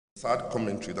Sad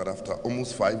commentary that after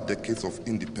almost 5 decades of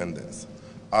independence,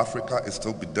 Africa is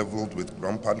still bedeviled with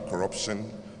rampant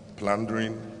corruption,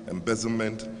 plundering,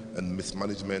 embezzlement, and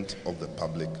mismanagement of the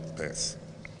public purse.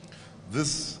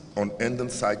 This unending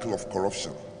cycle of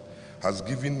corruption has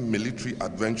given military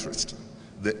adventurers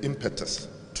the impetus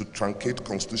to truncate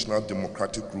constitutional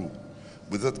democratic rule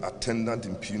with its attendant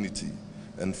impunity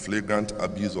and flagrant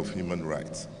abuse of human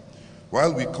rights.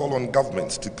 While we call on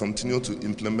governments to continue to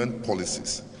implement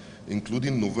policies,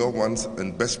 including novel ones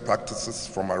and best practices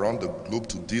from around the globe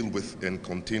to deal with and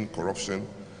contain corruption,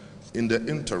 in the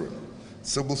interim,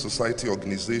 civil society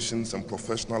organizations and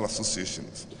professional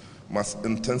associations must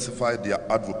intensify their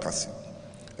advocacy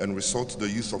and resort to the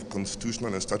use of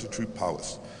constitutional and statutory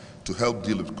powers to help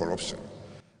deal with corruption.